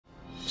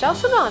Ciao,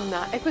 sono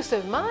Anna e questo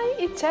è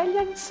My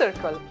Italian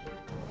Circle.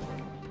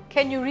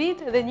 Can you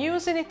read the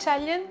news in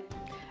Italian?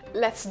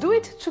 Let's do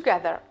it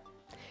together.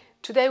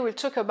 Today we'll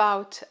talk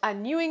about a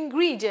new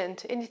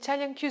ingredient in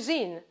Italian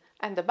cuisine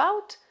and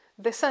about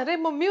the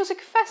Sanremo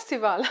Music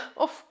Festival,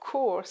 of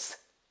course.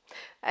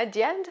 At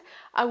the end,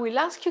 I will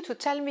ask you to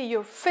tell me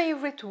your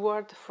favorite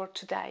word for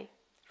today.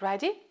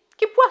 Ready?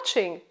 Keep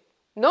watching!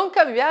 Non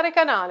cambiare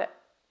canale!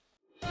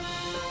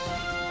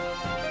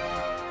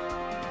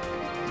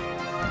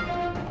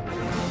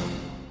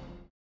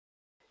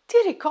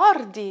 Ti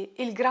ricordi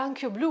il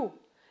granchio blu?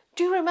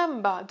 Do you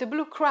remember the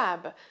blue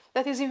crab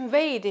that is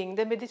invading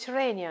the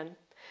Mediterranean?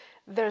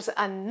 There's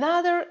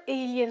another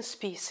alien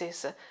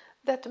species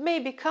that may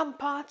become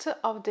part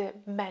of the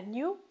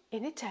menu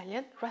in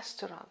Italian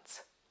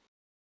restaurants.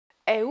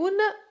 È un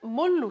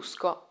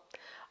mollusco,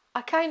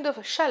 a kind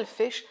of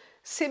shellfish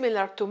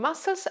similar to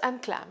mussels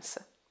and clams.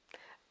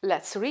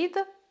 Let's read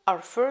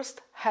our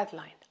first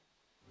headline.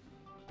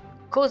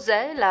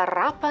 Cos'è la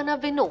rapana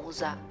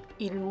venosa?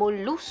 Il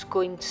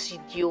mollusco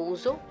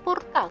insidioso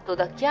portato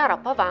da Chiara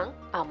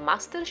Pavan a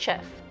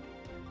Masterchef.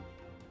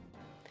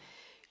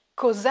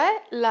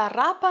 Cos'è la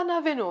rapana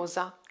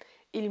venosa?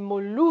 Il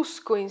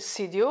mollusco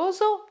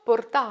insidioso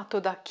portato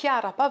da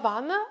Chiara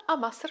Pavan a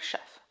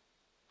Masterchef.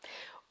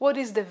 What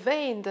is the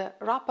veined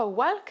rapa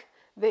whelk,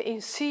 the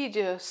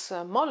insidious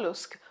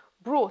mollusk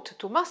brought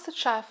to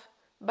Masterchef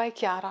by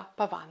Chiara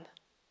Pavan?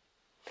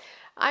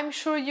 I'm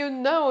sure you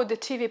know the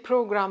TV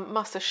program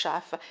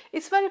Masterchef.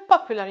 It's very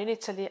popular in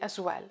Italy as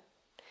well.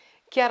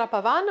 Chiara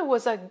Pavan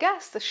was a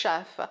guest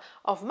chef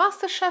of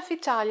Masterchef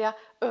Italia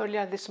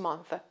earlier this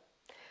month.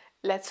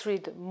 Let's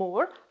read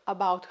more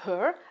about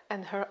her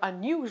and her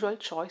unusual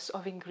choice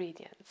of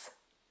ingredients.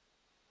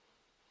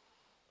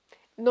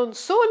 Non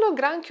solo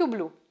granchio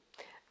blu,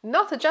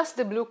 not just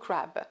the blue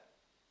crab.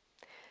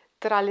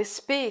 Tra le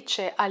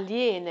specie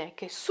aliene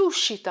che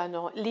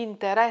suscitano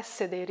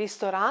l'interesse dei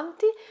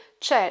ristoranti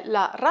c'è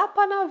la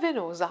rapana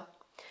venosa.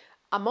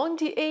 Among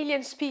the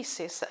alien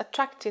species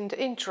attracting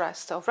the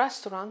interest of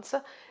restaurants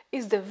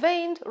is the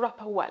veined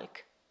rapa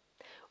whelk,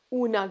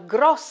 una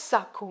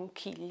grossa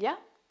conchiglia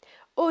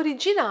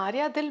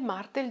originaria del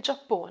Mar del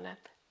Giappone,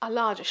 a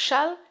large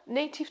shell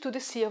native to the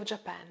Sea of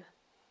Japan.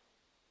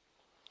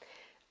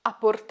 A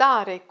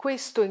portare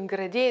questo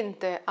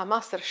ingrediente a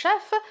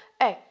Masterchef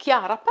è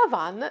Chiara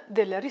Pavan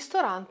del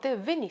ristorante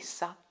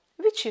Venissa,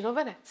 vicino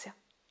Venezia.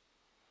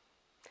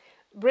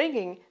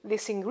 Bringing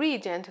this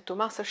ingredient to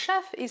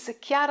Masterchef is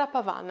Chiara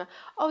Pavan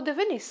of the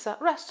Venissa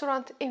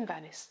restaurant in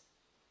Venice.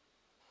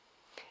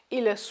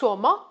 Il suo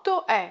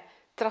motto è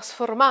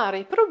trasformare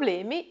i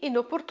problemi in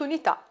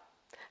opportunità.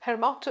 Her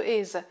motto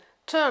is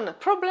turn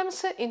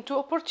problems into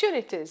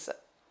opportunities.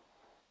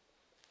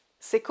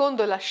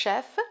 Secondo la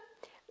chef,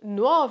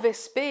 nuove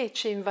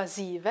specie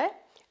invasive,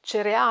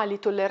 cereali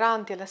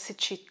tolleranti alla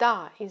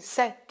siccità,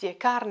 insetti e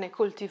carne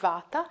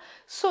coltivata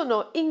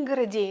sono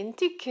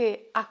ingredienti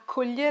che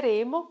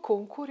accoglieremo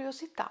con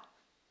curiosità.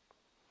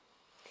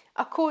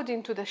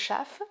 According to the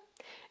chef,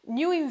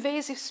 new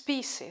invasive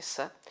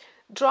species,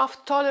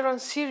 drought-tolerant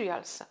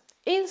cereals,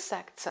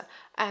 insects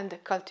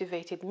and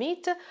cultivated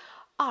meat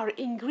are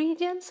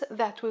ingredients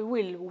that we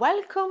will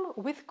welcome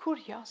with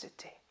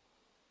curiosity.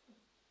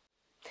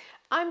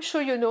 I'm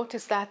sure you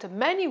noticed that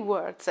many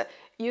words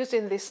used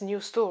in this new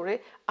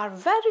story are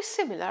very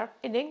similar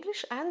in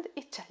English and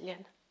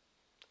Italian.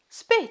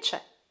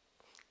 Specie,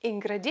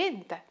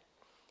 ingrediente,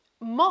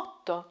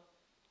 motto,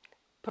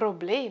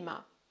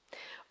 problema,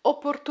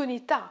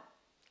 opportunità,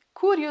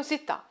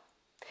 curiosità.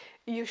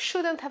 You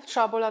shouldn't have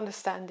trouble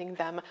understanding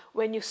them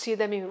when you see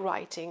them in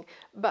writing,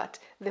 but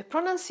the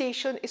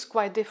pronunciation is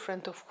quite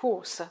different, of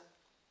course.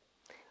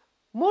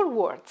 More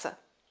words.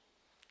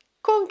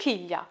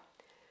 Conchiglia,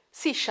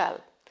 seashell,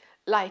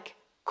 like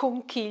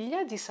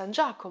conchiglia di San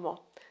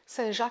Giacomo,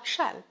 Saint Jacques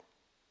shell.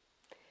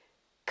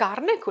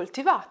 Carne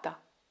coltivata,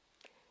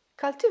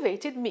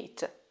 cultivated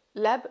meat,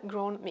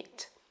 lab-grown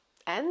meat.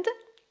 And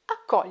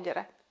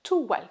accogliere, to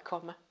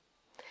welcome.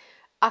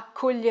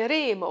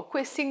 Accoglieremo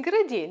questi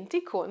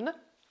ingredienti con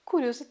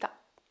curiosità.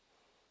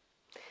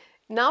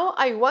 Now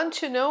I want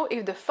to know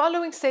if the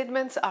following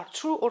statements are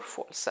true or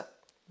false.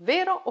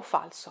 Vero o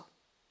falso?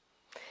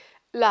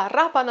 La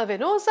rapana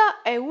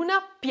venosa è una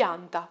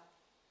pianta.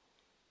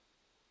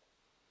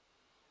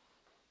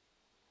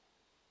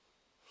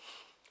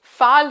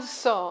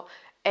 Falso!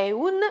 È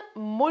un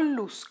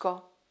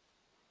mollusco.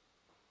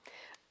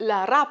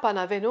 La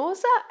rapana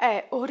venosa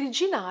è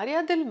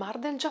originaria del Mar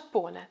del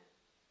Giappone.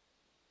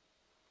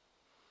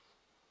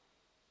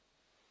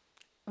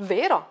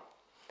 Vero!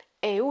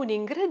 È un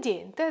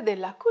ingrediente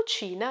della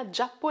cucina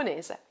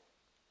giapponese.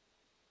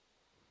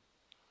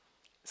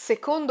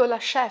 Secondo la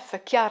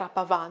chef Chiara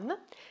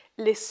Pavan,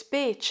 le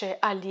specie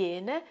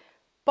aliene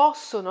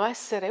possono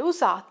essere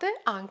usate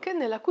anche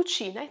nella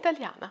cucina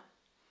italiana.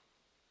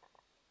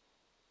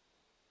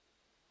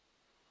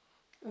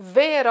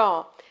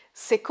 Vero!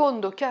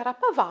 Secondo Chiara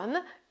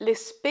Pavan, le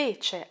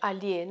specie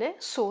aliene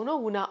sono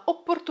una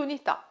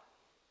opportunità.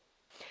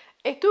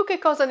 E tu che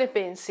cosa ne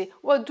pensi?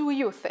 What do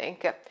you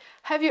think?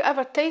 Have you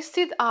ever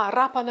tasted a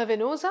rapana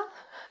venosa?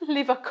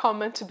 Leave a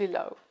comment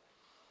below.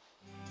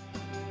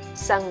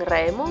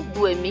 Sanremo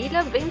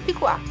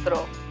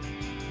 2024.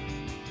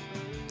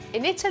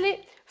 In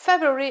Italy,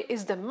 February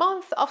is the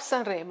month of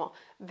Sanremo,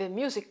 the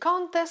music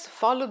contest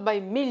followed by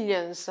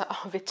millions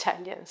of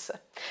Italians.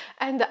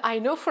 And I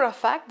know for a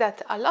fact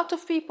that a lot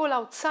of people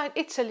outside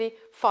Italy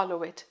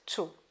follow it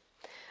too.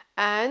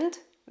 And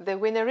the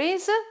winner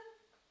is...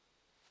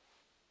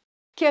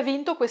 Chi ha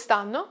vinto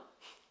quest'anno?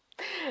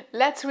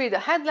 Let's read a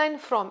headline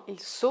from Il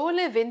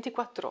Sole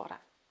 24 Ore.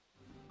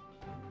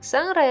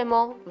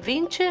 Sanremo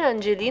vince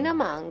Angelina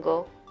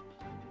Mango.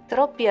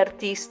 Troppi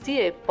artisti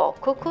e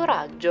poco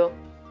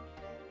coraggio.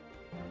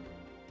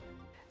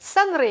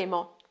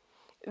 Sanremo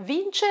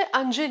vince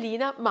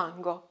Angelina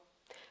Mango.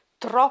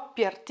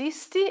 Troppi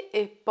artisti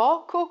e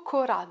poco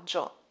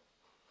coraggio.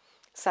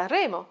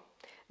 Sanremo.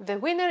 The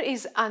winner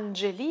is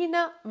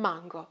Angelina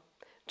Mango.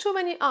 Too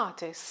many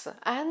artists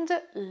and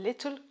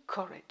little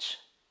courage.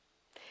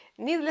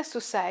 Needless to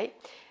say,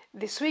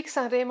 this week's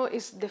Sanremo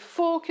is the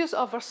focus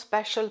of our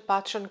special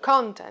Patreon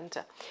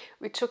content.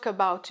 We talk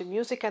about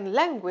music and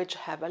language.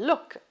 Have a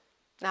look.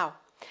 Now,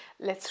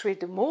 let's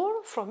read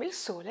more from Il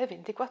Sole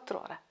 24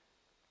 Ore.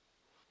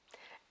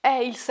 È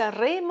il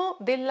Sanremo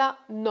della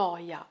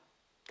noia.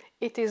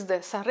 It is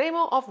the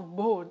Sanremo of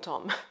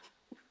boredom.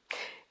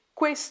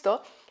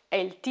 Questo è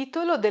il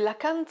titolo della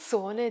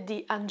canzone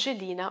di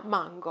Angelina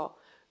Mango,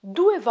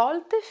 2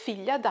 volte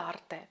figlia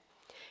d'arte,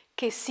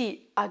 che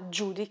si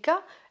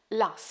aggiudica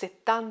la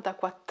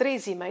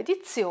 74esima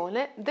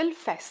edizione del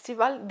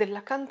Festival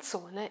della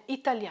Canzone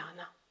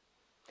Italiana.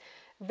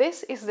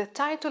 This is the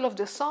title of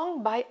the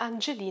song by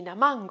Angelina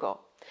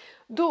Mango,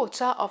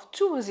 daughter of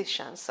 2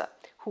 musicians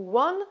who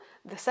won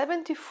the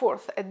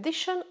 74th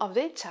edition of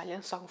the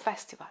Italian Song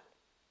Festival.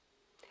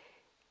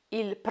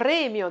 Il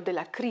premio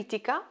della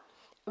critica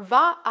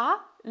va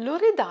a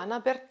Loredana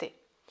Bertè,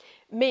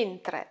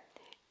 mentre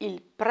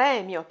il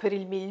premio per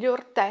il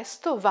miglior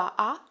testo va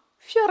a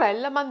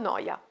Fiorella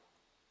Mannoia.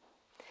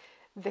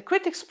 The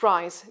Critics'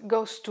 Prize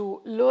goes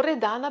to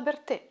Loredana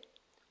Bertè,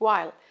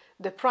 while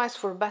the prize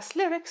for Best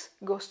Lyrics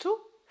goes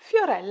to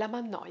Fiorella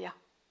Mannoia.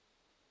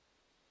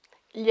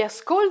 Gli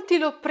ascolti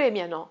lo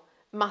premiano,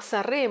 ma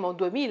Sanremo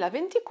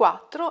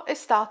 2024 è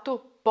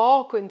stato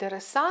poco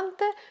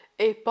interessante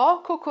e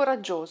poco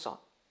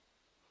coraggioso.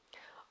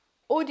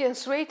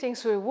 Audience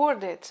ratings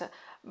reward it,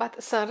 but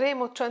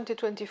Sanremo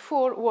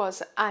 2024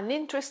 was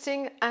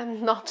uninteresting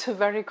and not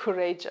very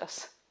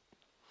courageous.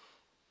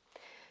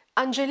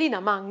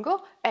 Angelina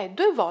Mango è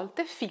 2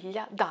 volte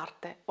figlia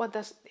d'arte. What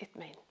does it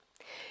mean?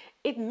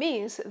 It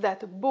means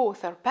that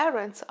both her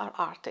parents are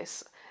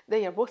artists.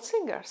 They are both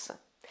singers.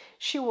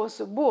 She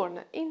was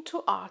born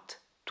into art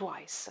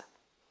twice.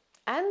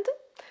 And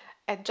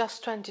at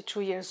just 22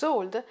 years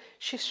old,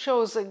 she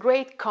shows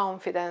great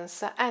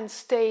confidence and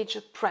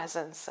stage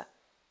presence.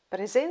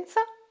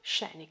 Presenza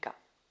scenica.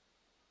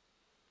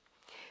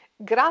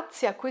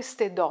 Grazie a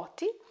queste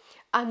doti,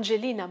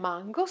 Angelina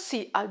Mango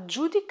si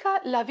aggiudica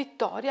la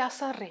vittoria a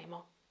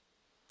Sanremo.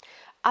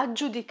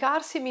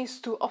 Aggiudicarsi means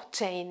to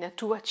obtain,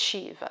 to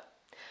achieve.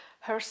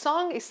 Her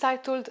song is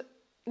titled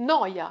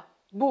Noia,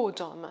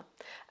 boredom,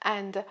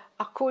 and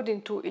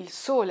according to Il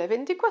Sole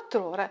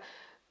 24 Ore,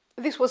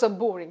 this was a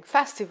boring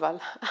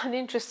festival,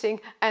 uninteresting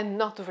and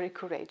not very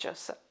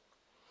courageous.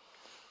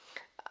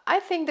 I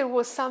think there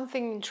was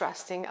something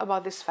interesting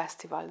about this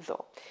festival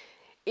though.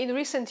 In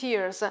recent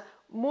years,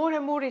 more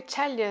and more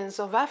Italians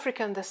of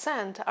African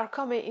descent are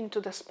coming into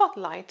the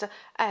spotlight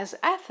as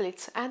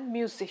athletes and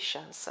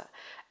musicians.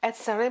 At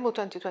Sanremo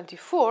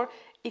 2024,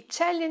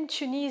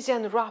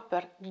 Italian-Tunisian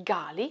rapper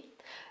Ghali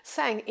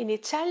sang in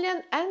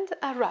Italian and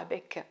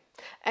Arabic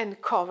and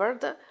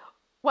covered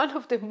one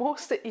of the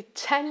most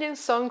Italian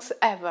songs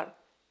ever,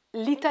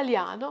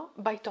 L'Italiano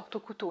by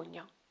Toto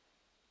Cutugno.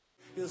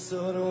 Io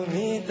sono un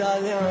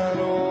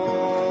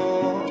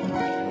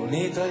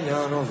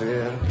italiano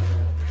vero.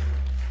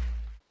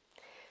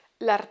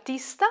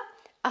 L'artista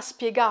ha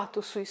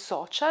spiegato sui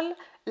social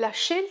la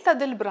scelta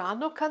del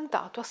brano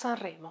cantato a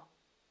Sanremo.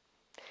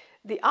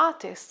 The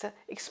artist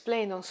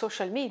explained on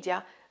social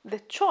media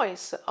the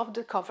choice of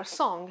the cover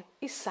song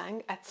is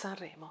sang at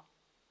Sanremo.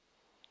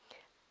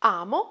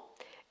 Amo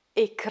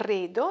e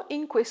credo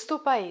in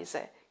questo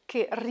paese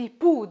che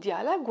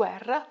ripudia la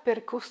guerra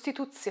per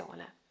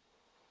Costituzione.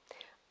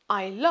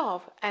 I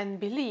love and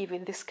believe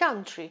in this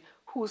country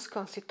whose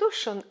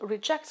constitution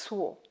rejects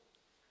war.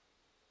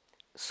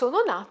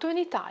 Sono nato in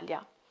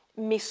Italia,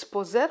 mi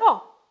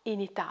sposerò in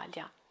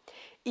Italia,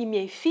 i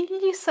miei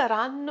figli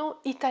saranno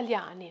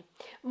italiani,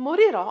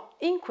 morirò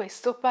in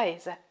questo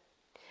paese.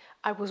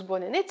 I was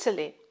born in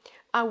Italy,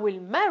 I will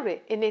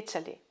marry in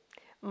Italy,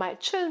 my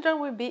children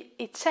will be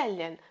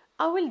Italian,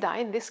 I will die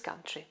in this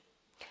country.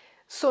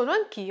 Sono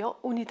anch'io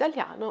un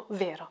italiano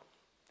vero.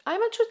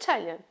 I'm a true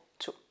Italian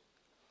too.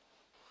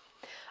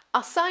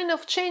 A sign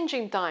of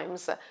changing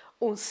times,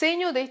 un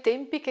segno dei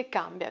tempi che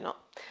cambiano.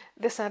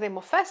 The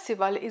Sanremo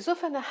Festival is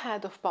often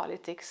ahead of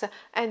politics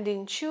and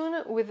in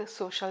tune with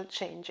social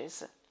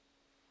changes.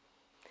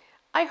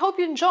 I hope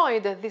you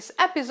enjoyed this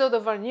episode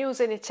of our news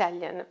in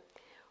Italian.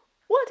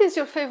 What is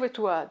your favorite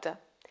word?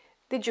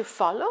 Did you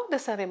follow the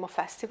Sanremo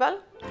Festival?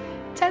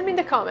 Tell me in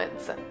the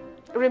comments.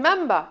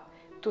 Remember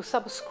to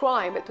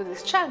subscribe to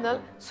this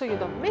channel so you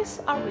don't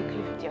miss our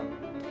weekly video.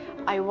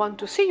 I want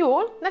to see you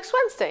all next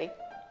Wednesday.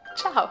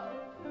 Ciao!